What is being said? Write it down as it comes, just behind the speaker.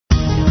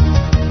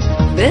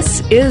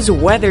This is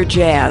Weather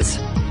Jazz.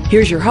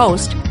 Here's your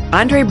host,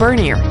 Andre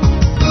Bernier.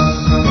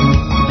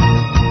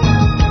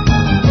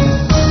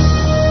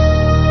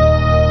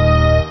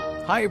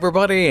 Hi,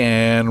 everybody,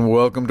 and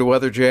welcome to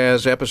Weather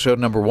Jazz, episode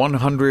number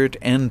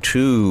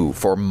 102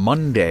 for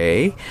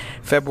Monday,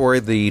 February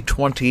the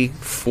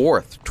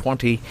 24th,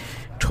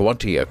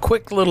 2020. A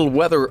quick little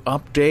weather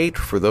update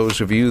for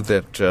those of you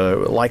that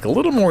like a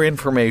little more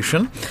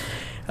information.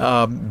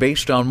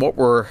 Based on what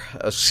we're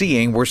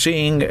seeing, we're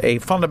seeing a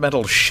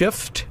fundamental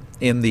shift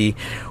in the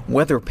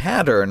weather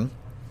pattern,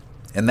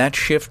 and that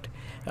shift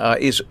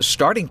is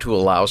starting to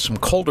allow some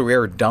colder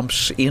air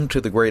dumps into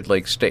the Great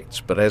Lakes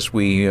states. But as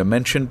we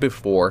mentioned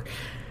before,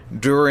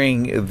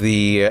 during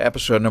the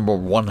episode number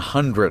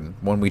 100,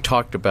 when we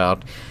talked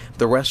about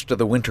the rest of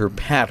the winter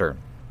pattern,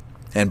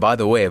 and by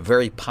the way, a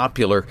very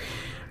popular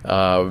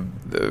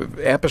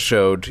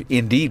episode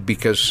indeed,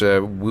 because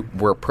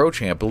we're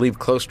approaching, I believe,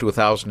 close to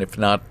 1,000, if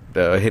not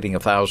hitting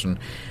 1,000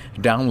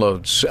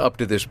 downloads up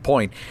to this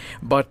point.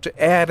 But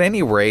at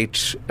any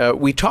rate,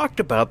 we talked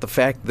about the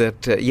fact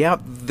that,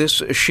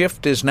 this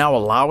shift is now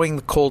allowing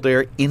the cold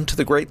air into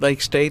the Great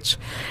Lakes states,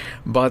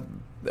 but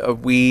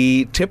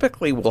we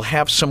typically will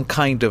have some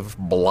kind of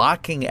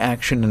blocking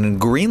action in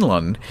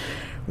Greenland,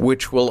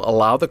 which will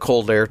allow the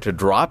cold air to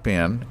drop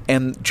in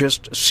and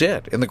just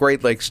sit in the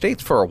Great Lakes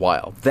states for a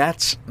while.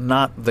 That's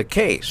not the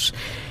case.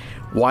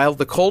 While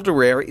the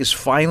colder air is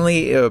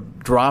finally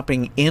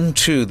dropping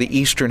into the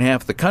eastern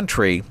half of the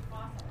country,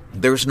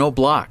 there's no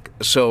block,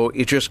 so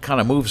it just kind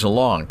of moves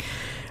along.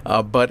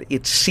 But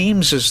it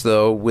seems as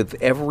though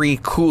with every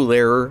cool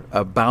air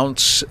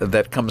bounce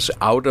that comes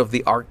out of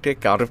the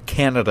Arctic, out of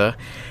Canada,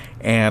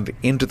 and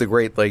into the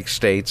Great Lakes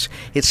states,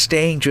 it's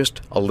staying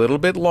just a little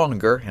bit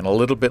longer and a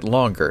little bit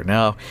longer.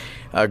 Now,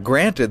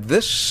 granted,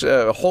 this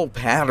whole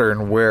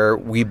pattern where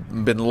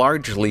we've been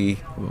largely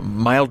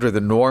milder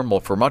than normal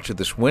for much of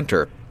this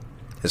winter,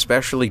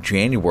 especially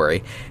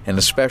January, and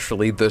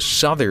especially the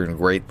southern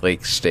Great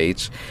Lakes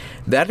states,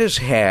 that has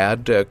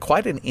had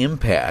quite an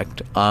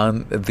impact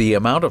on the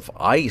amount of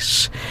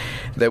ice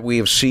that we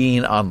have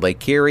seen on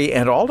Lake Erie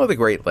and all of the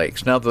Great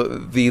Lakes. Now,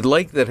 the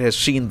lake that has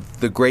seen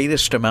the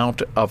greatest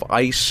amount of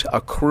ice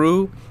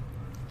accrue,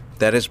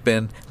 that has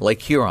been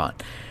Lake Huron.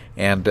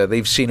 And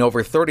they've seen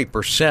over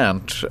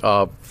 30%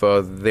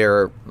 of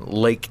their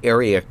lake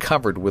area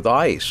covered with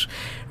ice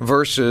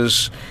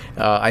versus,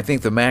 I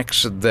think, the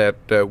max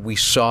that we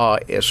saw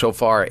so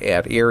far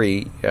at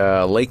Erie,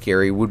 Lake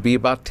Erie, would be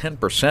about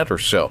 10% or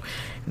so.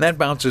 And that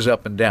bounces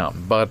up and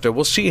down. But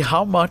we'll see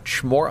how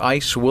much more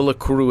ice will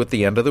accrue at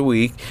the end of the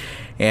week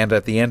and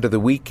at the end of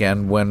the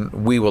weekend, when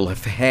we will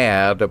have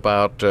had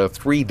about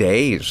 3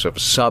 days of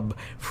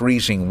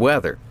sub-freezing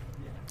weather.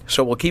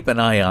 So we'll keep an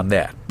eye on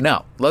that.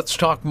 Now, let's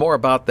talk more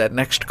about that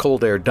next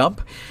cold air dump,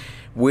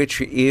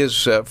 which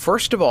is,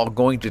 first of all,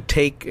 going to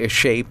take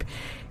shape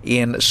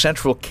in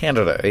central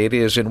Canada. It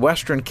is in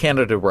western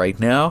Canada right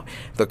now.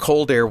 The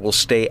cold air will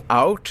stay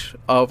out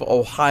of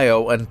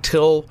Ohio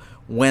until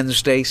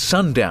Wednesday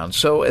sundown.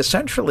 So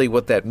essentially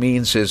what that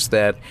means is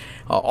that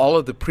all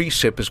of the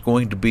precip is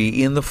going to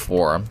be in the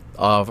form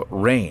of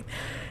rain.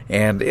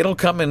 And it'll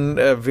come in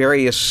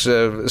various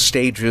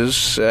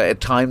stages.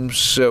 At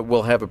times,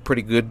 we'll have a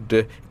pretty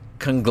good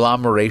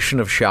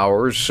conglomeration of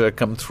showers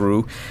come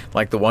through,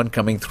 like the one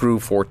coming through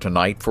for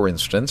tonight, for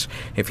instance,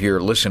 if you're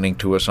listening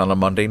to us on a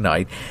Monday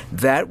night.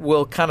 That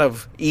will kind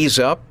of ease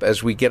up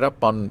as we get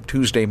up on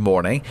Tuesday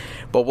morning,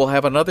 but we'll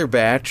have another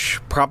batch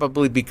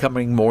probably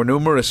becoming more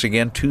numerous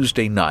again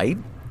Tuesday night,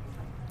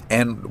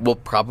 and we'll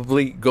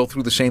probably go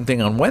through the same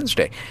thing on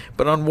Wednesday.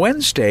 But on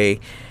Wednesday,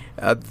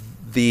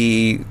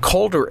 the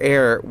colder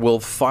air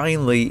will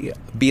finally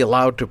be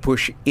allowed to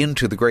push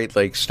into the Great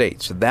Lakes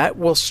states. That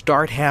will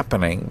start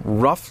happening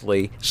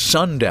roughly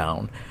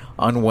sundown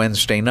on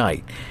Wednesday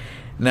night.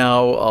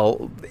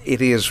 Now,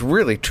 it is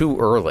really too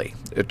early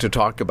to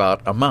talk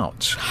about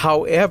amounts.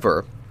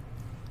 However,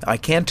 I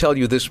can tell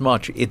you this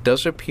much. It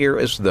does appear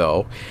as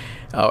though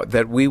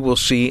that we will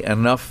see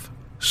enough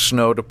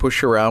snow to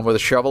push around with a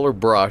shovel or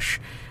brush,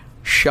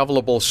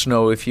 shovelable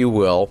snow, if you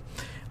will.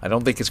 I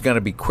don't think it's going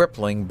to be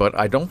crippling, but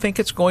I don't think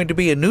it's going to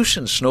be a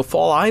nuisance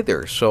snowfall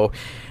either. So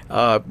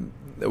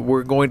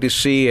we're going to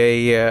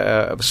see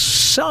a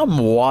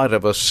somewhat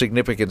of a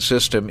significant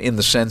system in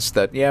the sense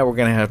that, we're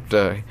going to have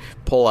to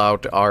pull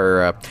out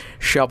our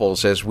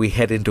shovels as we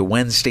head into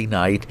Wednesday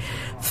night,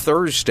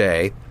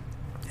 Thursday,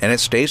 and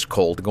it stays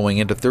cold going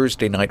into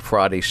Thursday night,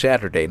 Friday,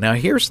 Saturday. Now,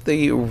 here's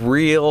the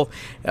real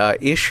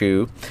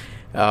issue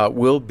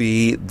will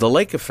be the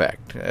lake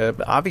effect.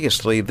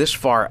 Obviously, this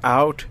far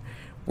out,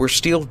 we're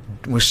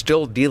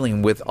still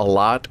dealing with a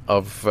lot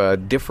of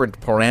different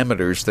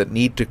parameters that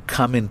need to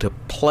come into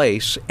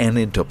place and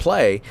into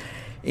play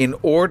in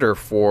order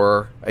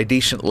for a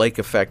decent lake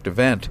effect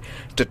event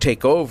to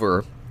take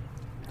over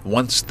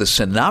once the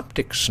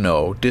synoptic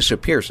snow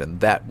disappears, and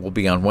that will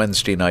be on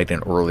Wednesday night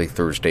and early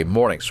Thursday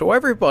morning. So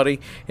everybody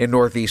in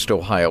Northeast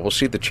Ohio will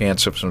see the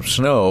chance of some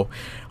snow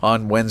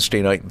on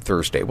Wednesday night and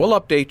Thursday. We'll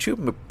update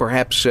you,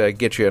 perhaps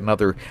get you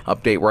another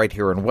update right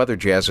here on Weather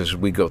Jazz as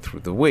we go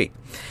through the week.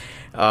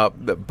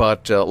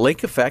 But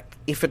lake effect,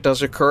 if it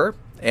does occur,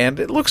 and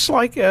it looks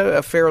like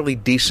a fairly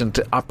decent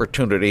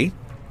opportunity,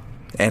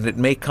 and it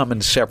may come in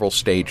several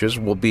stages,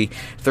 will be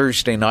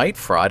Thursday night,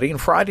 Friday, and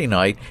Friday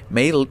night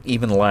may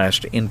even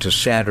last into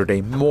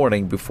Saturday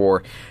morning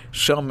before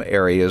some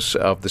areas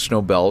of the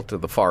snow belt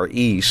of the far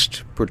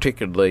east,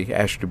 particularly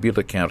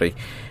Ashtabula County,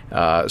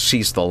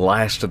 sees the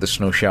last of the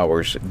snow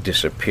showers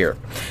disappear.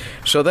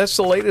 So that's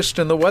the latest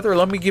in the weather.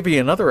 Let me give you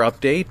another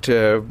update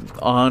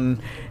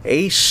on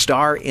a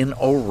star in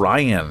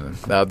Orion.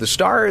 The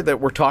star that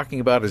we're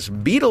talking about is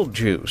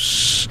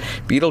Betelgeuse.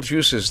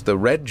 Betelgeuse is the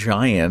red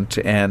giant,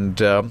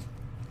 and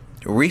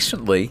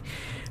recently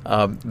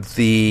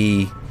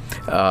the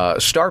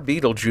star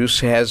Betelgeuse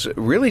has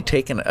really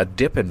taken a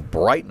dip in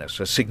brightness,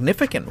 a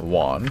significant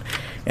one,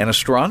 and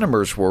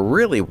astronomers were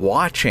really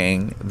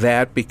watching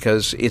that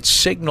because it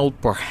signaled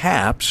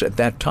perhaps at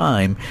that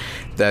time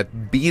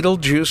that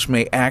Betelgeuse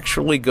may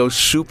actually go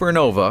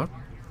supernova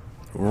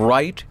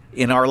right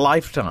in our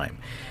lifetime.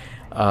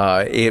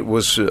 It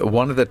was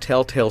one of the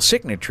telltale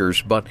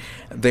signatures, but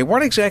they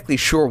weren't exactly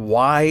sure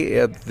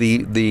why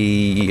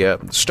the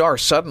star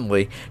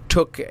suddenly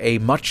took a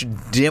much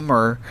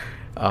dimmer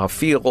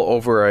feel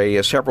over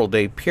a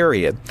several-day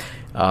period.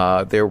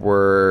 There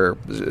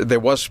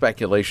was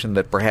speculation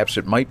that perhaps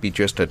it might be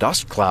just a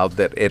dust cloud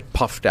that it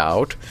puffed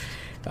out,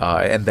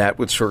 and that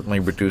would certainly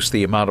reduce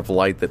the amount of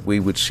light that we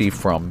would see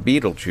from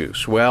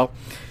Betelgeuse. Well,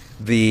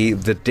 the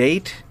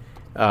date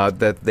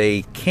that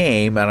they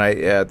came and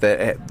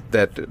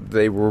that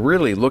they were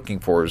really looking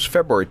for was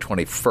February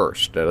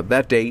 21st.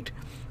 That date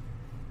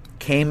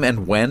came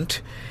and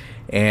went,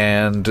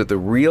 and the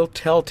real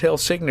telltale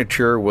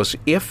signature was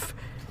if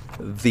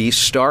the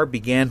star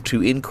began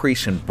to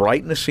increase in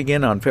brightness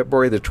again on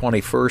February the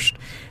 21st,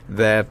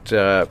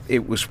 that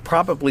it was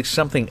probably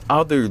something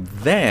other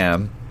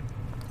than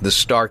the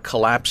star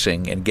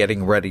collapsing and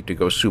getting ready to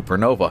go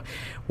supernova.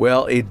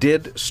 Well, it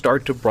did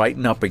start to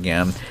brighten up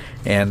again,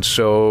 and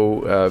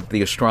so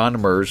the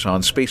astronomers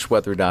on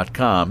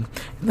spaceweather.com,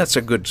 and that's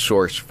a good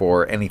source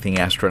for anything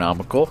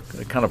astronomical,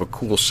 kind of a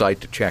cool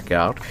site to check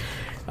out.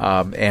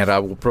 And I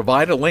will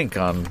provide a link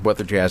on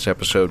Weather Jazz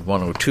episode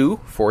 102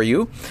 for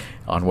you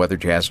on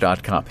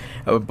weatherjazz.com.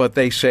 But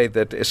they say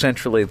that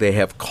essentially they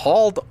have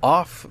called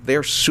off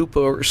their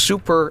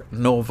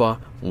supernova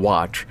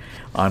watch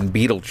on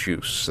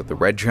Betelgeuse, the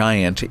red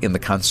giant in the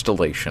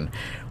constellation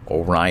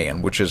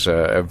Orion, which is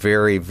a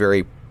very,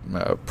 very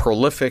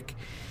prolific,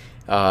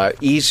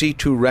 easy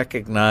to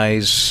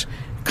recognize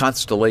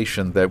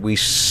constellation that we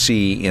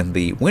see in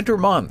the winter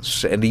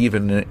months and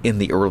even in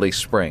the early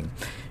spring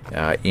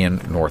in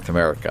North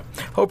America.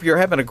 Hope you're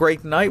having a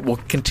great night. We'll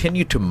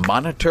continue to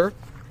monitor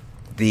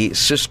the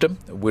system,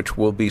 which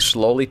will be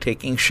slowly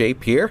taking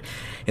shape here.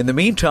 In the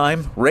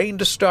meantime, rain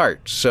to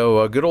start.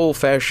 So a good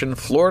old-fashioned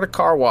Florida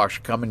car wash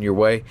coming your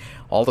way.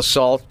 All the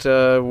salt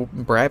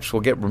perhaps will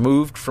get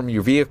removed from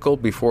your vehicle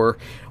before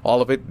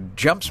all of it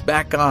jumps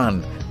back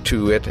on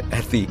to it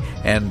at the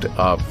end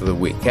of the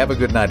week. Have a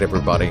good night,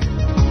 everybody.